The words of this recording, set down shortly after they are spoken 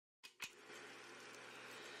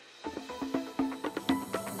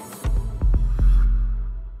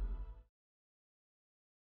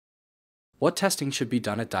What testing should be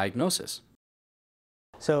done at diagnosis?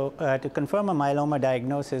 So to confirm a myeloma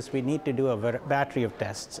diagnosis, we need to do a battery of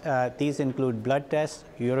tests. These include blood tests,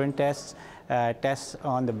 urine tests, tests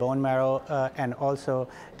on the bone marrow, and also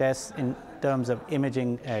tests in terms of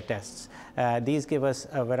imaging tests. These give us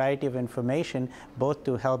a variety of information both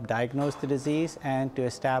to help diagnose the disease and to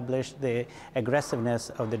establish the aggressiveness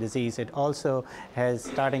of the disease. It also is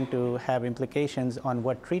starting to have implications on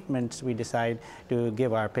what treatments we decide to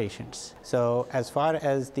give our patients. So as far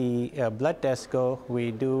as the blood tests go, we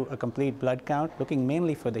do a complete blood count looking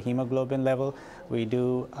mainly for the hemoglobin level. We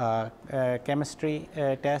do a chemistry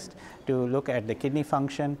test to look at the kidney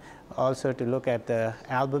function, also to look at the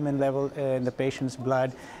albumin level in the patient's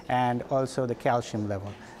blood, and also the calcium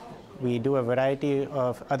level. We do a variety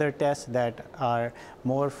of other tests that are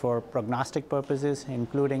more for prognostic purposes,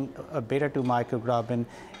 including a beta-2 microglobin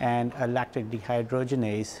and a lactic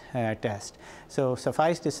dehydrogenase test. So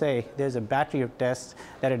suffice to say, there's a battery of tests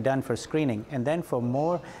that are done for screening. And then for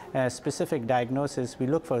more specific diagnosis, we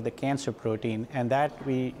look for the cancer protein, and that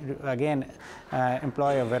we, again,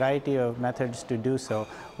 employ a variety of methods to do so.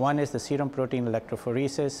 One is the serum protein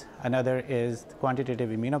electrophoresis, another is quantitative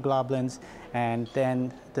immunoglobulins, and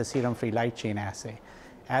then the serum-free light chain assay.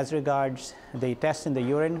 As regards the tests in the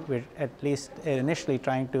urine, we're at least initially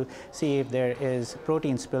trying to see if there is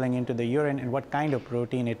protein spilling into the urine and what kind of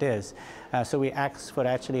protein it is. So we ask for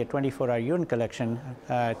actually a 24-hour urine collection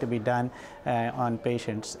to be done on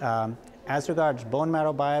patients. As regards bone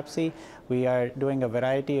marrow biopsy, we are doing a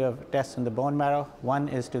variety of tests in the bone marrow. One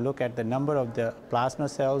is to look at the number of the plasma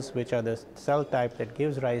cells, which are the cell type that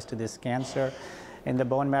gives rise to this cancer in the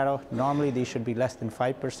bone marrow. Normally these should be less than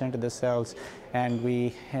 5% of the cells, and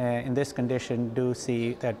we in this condition do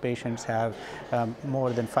see that patients have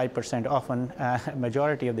more than 5%. Often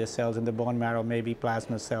majority of the cells in the bone marrow may be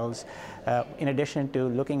plasma cells. In addition to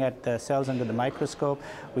looking at the cells under the microscope,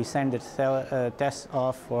 we send the cell tests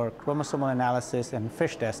off for chromosomal analysis and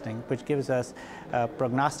FISH testing, which gives us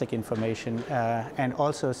prognostic information and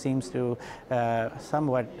also seems to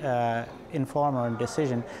somewhat inform our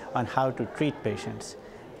decision on how to treat patients.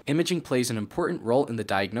 Imaging plays an important role in the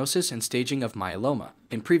diagnosis and staging of myeloma.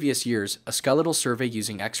 In previous years, a skeletal survey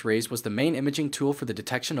using X-rays was the main imaging tool for the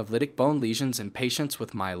detection of lytic bone lesions in patients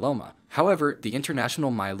with myeloma. However, the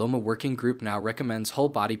International Myeloma Working Group now recommends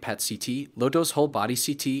whole-body PET-CT, low-dose whole-body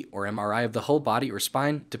CT, or MRI of the whole body or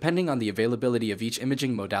spine, depending on the availability of each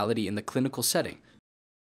imaging modality in the clinical setting.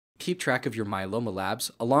 Keep track of your myeloma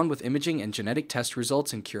labs, along with imaging and genetic test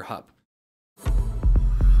results in CureHub.